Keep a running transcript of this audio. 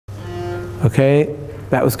Okay,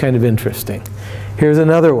 that was kind of interesting. Here's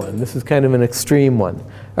another one. This is kind of an extreme one.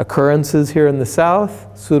 Occurrences here in the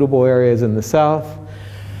south, suitable areas in the south,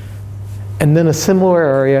 and then a similar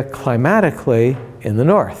area climatically in the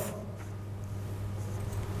north.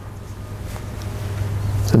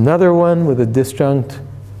 It's another one with a disjunct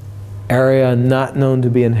area not known to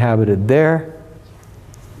be inhabited there.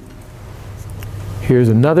 Here's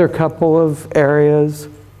another couple of areas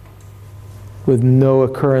with no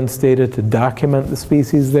occurrence data to document the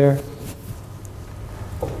species there.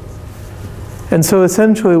 And so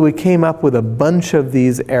essentially we came up with a bunch of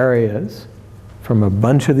these areas from a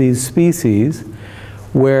bunch of these species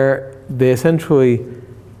where they essentially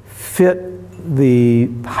fit the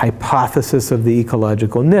hypothesis of the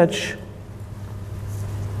ecological niche,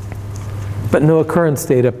 but no occurrence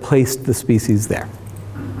data placed the species there.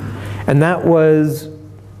 And that was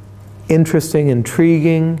interesting,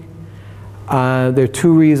 intriguing. There are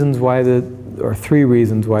two reasons why or three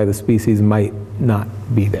reasons why the species might not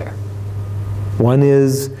be there. One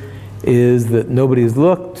is that nobody's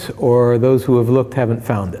looked, or those who have looked haven't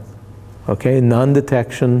found it. Okay,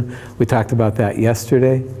 non-detection, we talked about that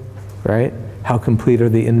yesterday, right? How complete are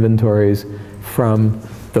the inventories from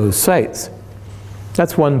those sites?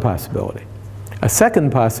 That's one possibility. A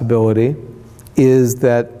second possibility is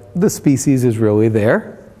that the species is really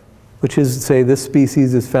there, which is to say this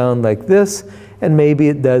species is found like this, and maybe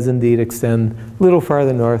it does indeed extend a little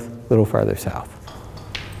farther north, a little farther south.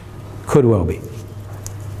 Could well be.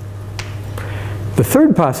 The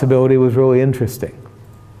third possibility was really interesting.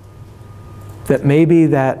 That maybe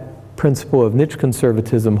that principle of niche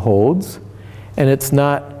conservatism holds, and it's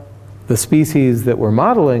not the species that we're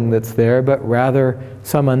modeling that's there, but rather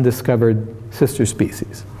some undiscovered sister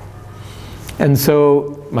species. And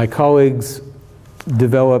so my colleagues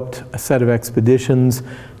developed a set of expeditions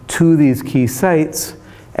to these key sites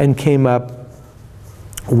and came up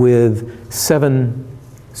with 7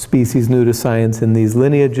 species new to science in these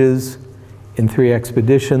lineages in 3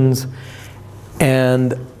 expeditions,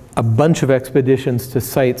 and a bunch of expeditions to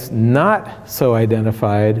sites not so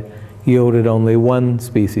identified yielded only 1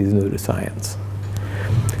 species new to science.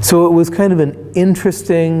 So it was kind of an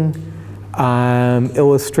interesting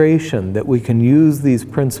illustration that we can use these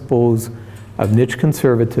principles of niche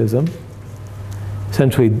conservatism,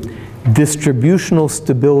 essentially distributional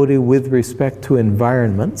stability with respect to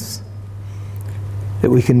environments, that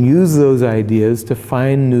we can use those ideas to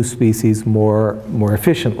find new species more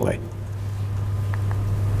efficiently.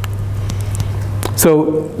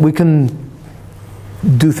 So we can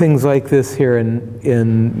do things like this here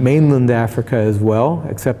in mainland Africa as well,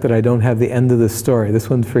 except that I don't have the end of the story. This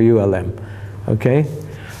one's for you, Alem. Okay?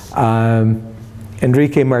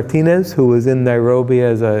 Enrique Martinez, who was in Nairobi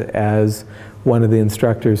as one of the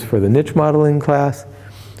instructors for the niche modeling class,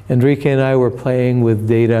 Enrique and I were playing with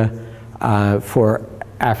data for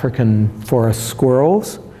African forest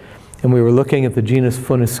squirrels, and we were looking at the genus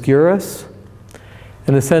Funiscurus,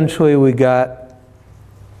 and essentially we got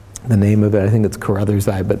the name of it, I think it's Carruthers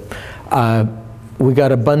eye, but we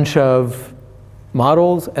got a bunch of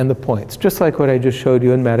models and the points, just like what I just showed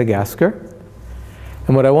you in Madagascar.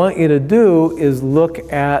 And what I want you to do is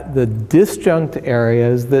look at the disjunct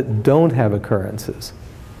areas that don't have occurrences.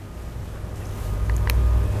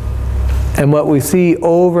 And what we see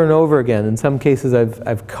over and over again, in some cases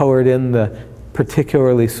I've colored in the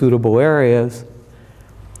particularly suitable areas,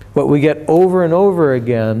 what we get over and over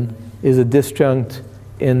again is a disjunct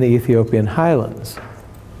in the Ethiopian highlands.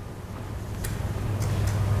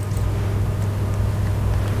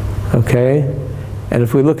 Okay? And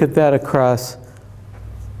if we look at that across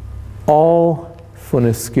all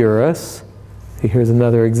Funiscurus, here's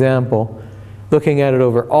another example, looking at it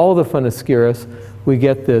over all the Funiscurus, we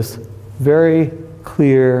get this very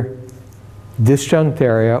clear disjunct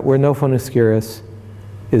area where no Funiscurus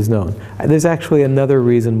is known. There's actually another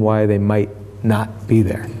reason why they might not be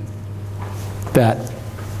there. That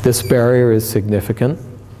this barrier is significant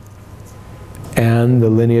and the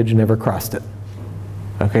lineage never crossed it.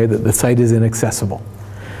 Okay, the site is inaccessible.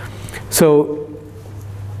 So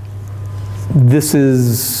this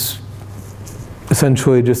is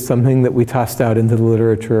essentially just something that we tossed out into the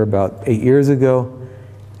literature about 8 years ago.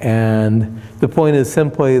 And the point is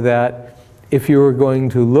simply that if you were going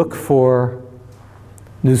to look for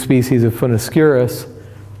new species of Funiscurus,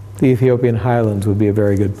 the Ethiopian highlands would be a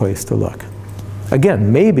very good place to look.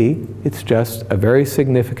 Again, maybe it's just a very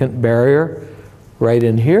significant barrier right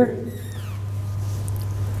in here,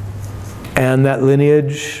 and that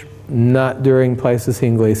lineage, not during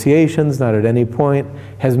Pleistocene glaciations, not at any point,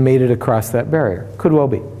 has made it across that barrier. Could well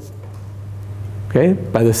be. Okay?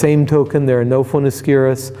 By the same token, there are no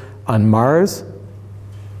Funiscurus on Mars,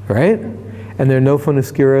 right? And they're no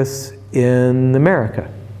Phonoscurus in America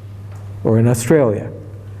or in Australia.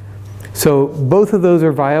 So both of those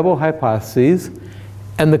are viable hypotheses,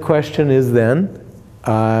 and the question is then,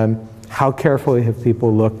 how carefully have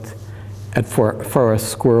people looked at forest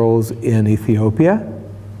squirrels in Ethiopia?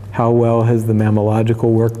 How well has the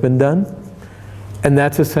mammalogical work been done? And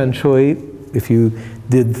that's essentially, if you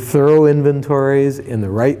did thorough inventories in the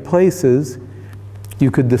right places,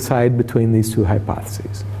 you could decide between these two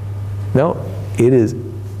hypotheses. No, it is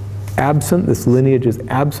absent, this lineage is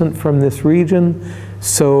absent from this region,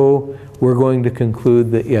 so we're going to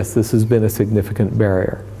conclude that yes, this has been a significant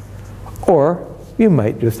barrier. Or you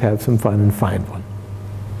might just have some fun and find one.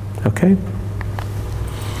 Okay?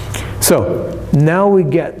 So now we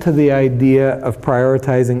get to the idea of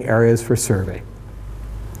prioritizing areas for survey.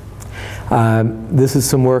 This is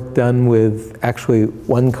some work done with actually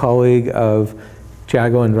one colleague of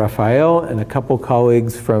Thiago and Rafael and a couple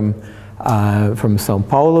colleagues from São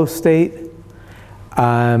Paulo State.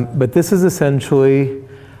 But this is essentially,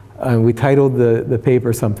 we titled the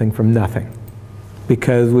paper something from nothing,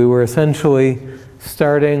 because we were essentially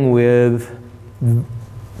starting with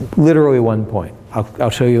literally one point. I'll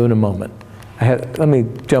show you in a moment. Let me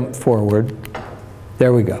jump forward.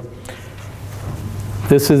 There we go.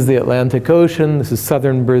 This is the Atlantic Ocean, this is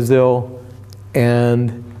southern Brazil,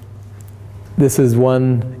 and this is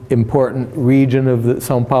one important region of the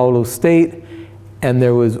São Paulo state, and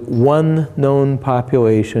there was one known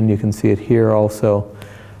population, you can see it here also,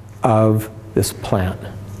 of this plant.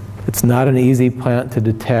 It's not an easy plant to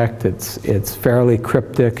detect, it's fairly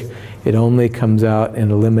cryptic, it only comes out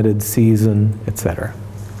in a limited season, etc.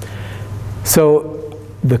 So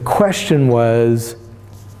the question was,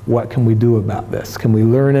 what can we do about this? Can we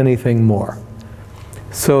learn anything more?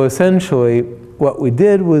 So essentially, what we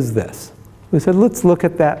did was this. We said, let's look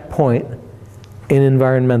at that point in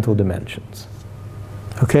environmental dimensions.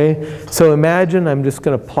 Okay? So imagine I'm just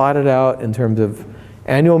going to plot it out in terms of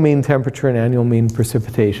annual mean temperature and annual mean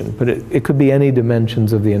precipitation, but it could be any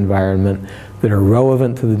dimensions of the environment that are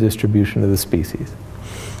relevant to the distribution of the species.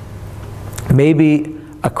 Maybe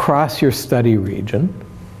across your study region,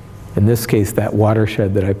 in this case that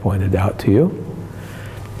watershed that I pointed out to you,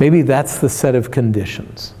 maybe that's the set of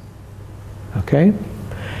conditions. Okay?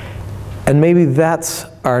 And maybe that's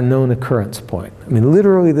our known occurrence point. I mean,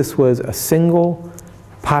 literally this was a single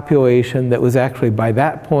population that was actually by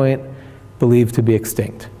that point believed to be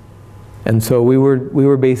extinct. And so we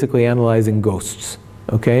were basically analyzing ghosts,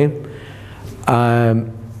 okay?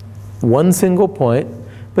 One single point,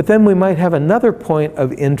 but then we might have another point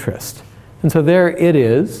of interest. And so there it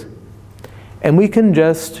is, and we can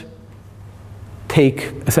just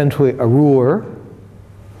take essentially a ruler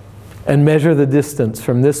and measure the distance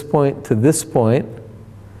from this point to this point,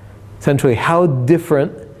 essentially how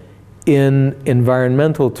different in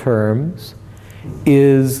environmental terms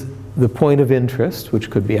is the point of interest,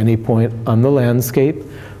 which could be any point on the landscape,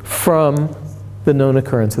 from the known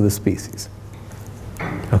occurrence of the species.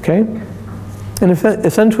 Okay? And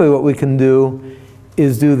essentially what we can do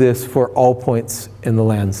is do this for all points in the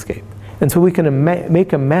landscape. And so we can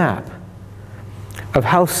make a map of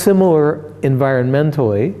how similar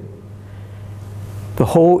environmentally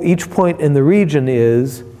each point in the region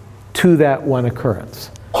is to that one occurrence.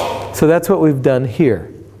 So that's what we've done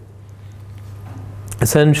here.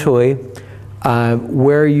 Essentially,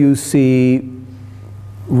 where you see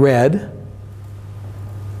red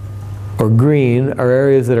or green are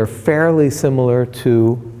areas that are fairly similar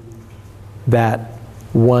to that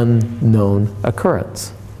one known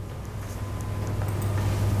occurrence.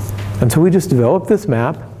 And so we just developed this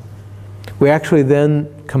map. We actually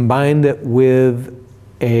then combined it with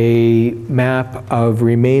a map of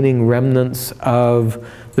remaining remnants of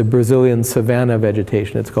the Brazilian savanna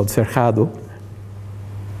vegetation. It's called cerrado.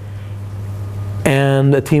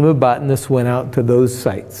 And a team of botanists went out to those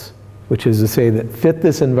sites, which is to say that fit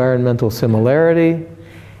this environmental similarity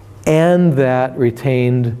and that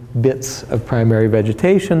retained bits of primary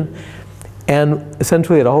vegetation. And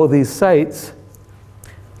essentially at all of these sites,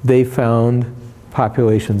 they found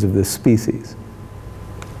populations of this species.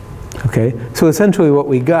 Okay, so essentially what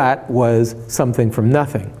we got was something from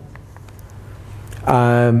nothing.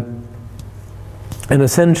 And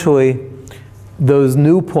essentially those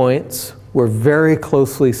new points were very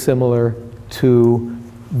closely similar to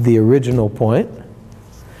the original point,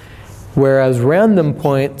 whereas random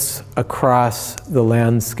points across the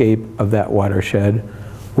landscape of that watershed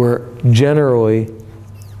were generally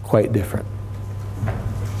quite different.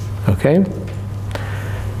 Okay?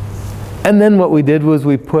 And then what we did was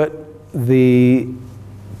we put the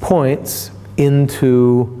points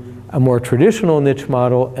into a more traditional niche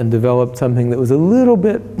model and developed something that was a little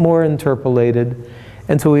bit more interpolated.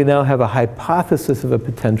 And so we now have a hypothesis of a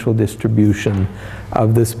potential distribution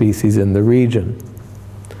of the species in the region.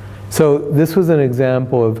 So this was an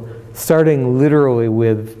example of starting literally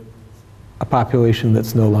with a population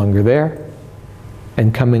that's no longer there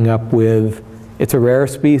and coming up with, it's a rare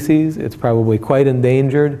species, it's probably quite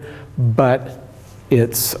endangered, but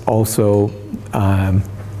it's also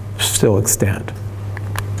still extant.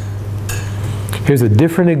 Here's a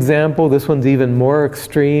different example. This one's even more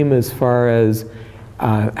extreme as far as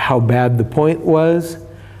how bad the point was.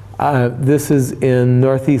 This is in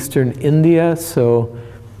northeastern India, so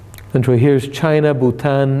essentially here's China,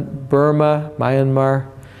 Bhutan, Burma, Myanmar,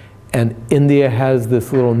 and India has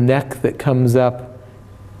this little neck that comes up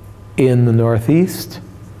in the northeast.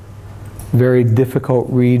 Very difficult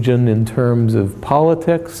region in terms of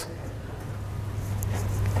politics.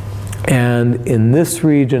 And in this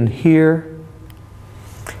region here,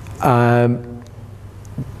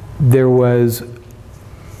 there was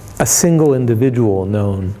a single individual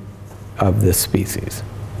known of this species,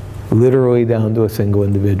 literally down to a single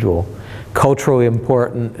individual, culturally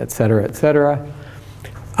important, et cetera, et cetera.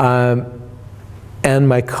 And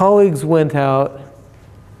my colleagues went out,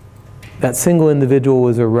 that single individual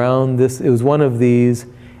was around this, it was one of these,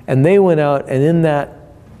 and they went out and in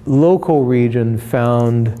that local region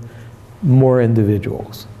found more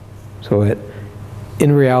individuals. So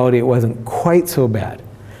in reality, it wasn't quite so bad,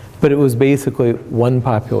 but it was basically one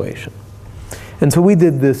population. And so we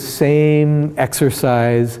did this same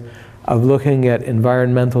exercise of looking at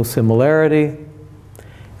environmental similarity.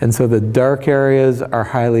 And so the dark areas are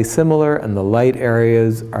highly similar and the light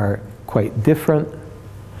areas are quite different.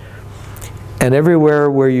 And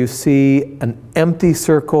everywhere where you see an empty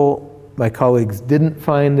circle, my colleagues didn't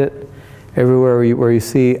find it. Everywhere where you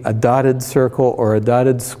see a dotted circle or a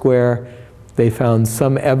dotted square, they found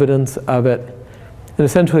some evidence of it. And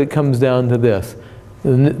essentially it comes down to this.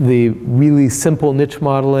 The really simple niche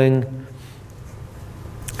modeling,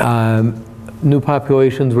 new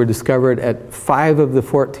populations were discovered at 5 of the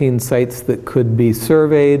 14 sites that could be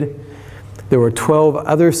surveyed. There were 12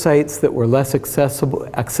 other sites that were less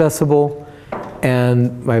accessible,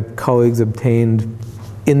 and my colleagues obtained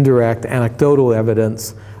indirect anecdotal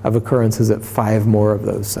evidence of occurrences at 5 more of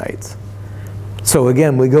those sites. So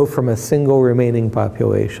again, we go from a single remaining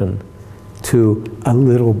population to a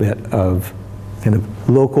little bit of kind of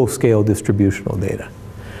local scale distributional data.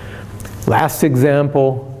 Last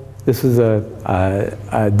example, this is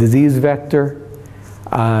a disease vector.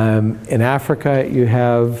 In Africa, you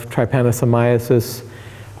have trypanosomiasis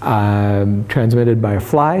transmitted by a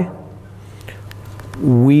fly.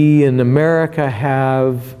 We in America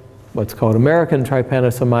have what's called American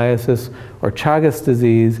trypanosomiasis or Chagas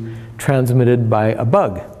disease transmitted by a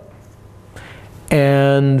bug.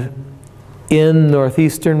 And in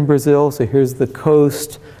northeastern Brazil, so here's the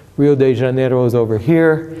coast, Rio de Janeiro is over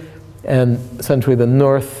here, and essentially the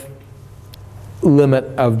north limit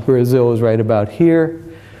of Brazil is right about here.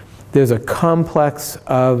 There's a complex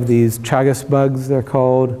of these Chagas bugs, they're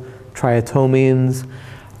called, triatomines.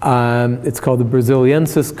 It's called the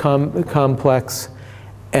Brasiliensis complex,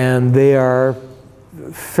 and they are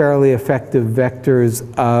fairly effective vectors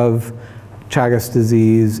of Chagas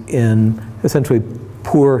disease in essentially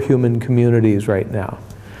poor human communities right now.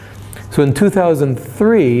 So in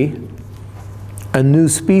 2003, a new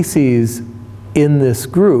species in this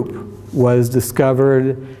group was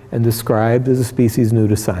discovered and described as a species new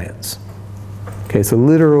to science. Okay, so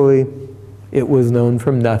literally, it was known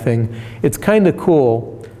from nothing. It's kind of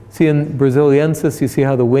cool. See in Brasiliensis, you see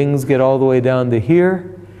how the wings get all the way down to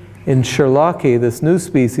here? In Sherlocki, this new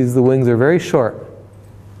species, the wings are very short.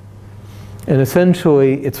 And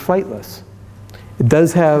essentially, it's flightless. It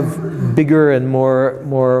does have bigger and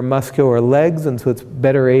more muscular legs, and so it's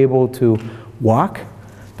better able to walk,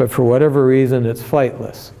 but for whatever reason, it's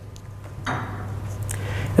flightless.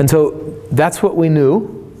 And so that's what we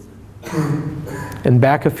knew. And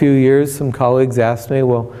back a few years, some colleagues asked me,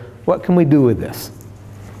 well, what can we do with this?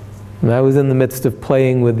 And I was in the midst of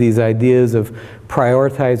playing with these ideas of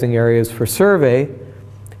prioritizing areas for survey,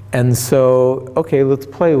 and so, okay, let's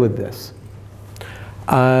play with this.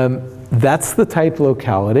 That's the type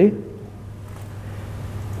locality.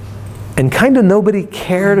 And kind of nobody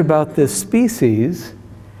cared about this species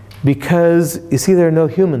because, you see, there are no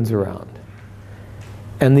humans around.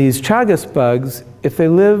 And these Chagas bugs, if they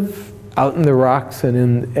live out in the rocks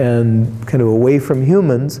and kind of away from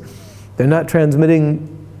humans, they're not transmitting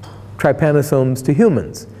trypanosomes to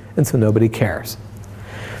humans, and so nobody cares.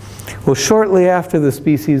 Well, shortly after the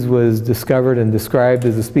species was discovered and described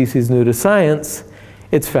as a species new to science,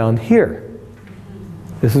 It's found here.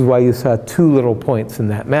 This is why you saw two little points in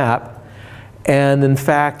that map. And in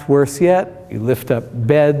fact, worse yet, you lift up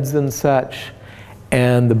beds and such,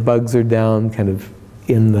 and the bugs are down kind of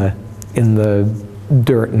in the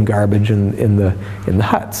dirt and garbage in the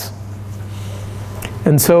huts.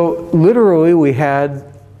 And so literally we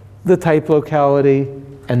had the type locality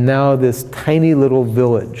and now this tiny little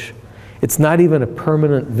village. It's not even a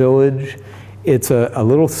permanent village. It's a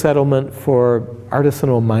little settlement for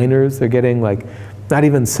artisanal miners. They're getting like not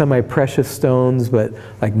even semi-precious stones, but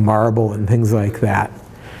like marble and things like that.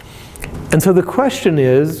 And so the question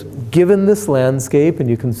is, given this landscape, and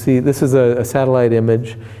you can see, this is a satellite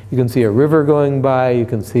image, you can see a river going by, you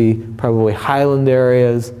can see probably highland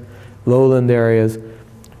areas, lowland areas,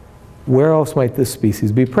 where else might this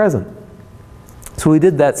species be present? So we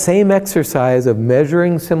did that same exercise of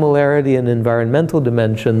measuring similarity in environmental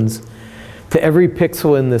dimensions to every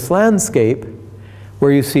pixel in this landscape.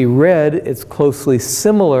 Where you see red, it's closely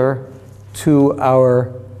similar to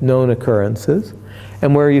our known occurrences.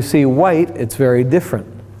 And where you see white, it's very different.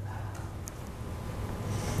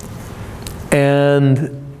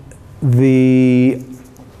 And the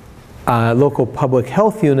local public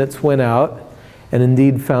health units went out and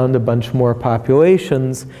indeed found a bunch more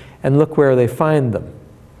populations, and look where they find them.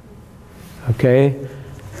 Okay?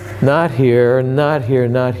 Not here, not here,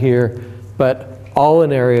 not here, but all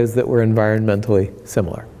in areas that were environmentally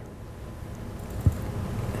similar.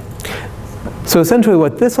 So essentially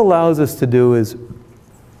what this allows us to do is,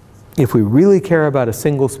 if we really care about a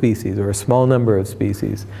single species or a small number of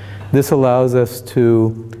species, this allows us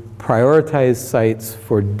to prioritize sites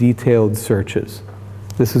for detailed searches.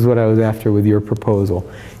 This is what I was after with your proposal.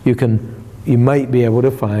 You might be able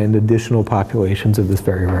to find additional populations of this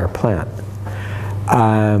very rare plant.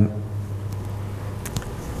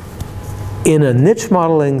 In a niche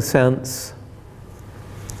modeling sense,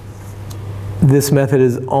 this method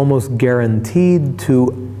is almost guaranteed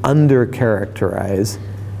to under-characterize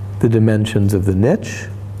the dimensions of the niche,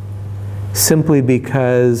 simply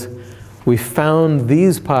because we found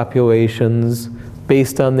these populations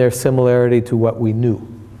based on their similarity to what we knew.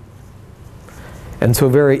 And so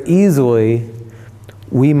very easily,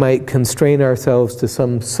 we might constrain ourselves to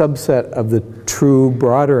some subset of the true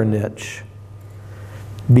broader niche,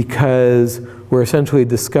 because we're essentially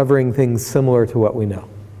discovering things similar to what we know.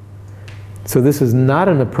 So this is not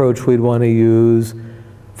an approach we'd want to use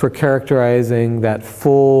for characterizing that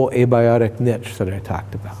full abiotic niche that I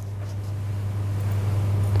talked about.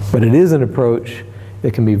 But it is an approach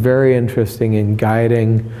that can be very interesting in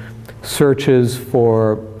guiding searches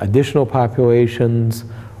for additional populations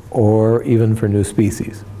or even for new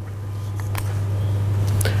species.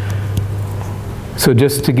 So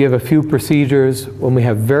just to give a few procedures, when we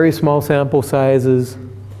have very small sample sizes,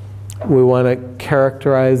 we want to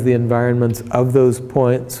characterize the environments of those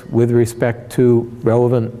points with respect to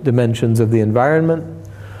relevant dimensions of the environment.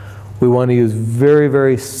 We want to use very,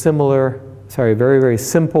 very simple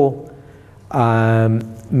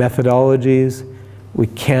methodologies. We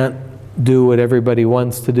can't do what everybody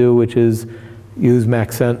wants to do, which is use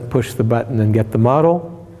Maxent, push the button, and get the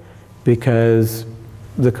model, because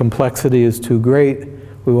the complexity is too great.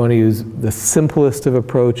 We want to use the simplest of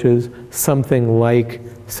approaches, something like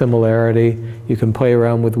similarity. You can play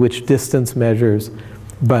around with which distance measures,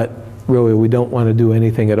 but really we don't want to do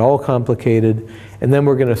anything at all complicated. And then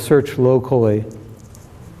we're going to search locally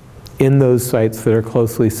in those sites that are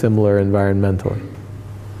closely similar environmentally.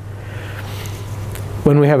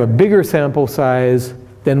 When we have a bigger sample size,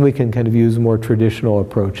 then we can kind of use more traditional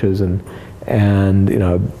approaches and you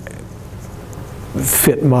know,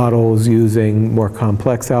 fit models using more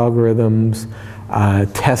complex algorithms,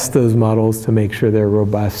 test those models to make sure they're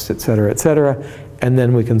robust, et cetera, and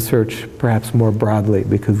then we can search perhaps more broadly,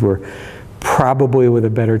 because we're probably with a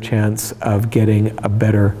better chance of getting a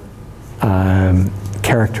better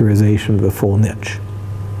characterization of the full niche.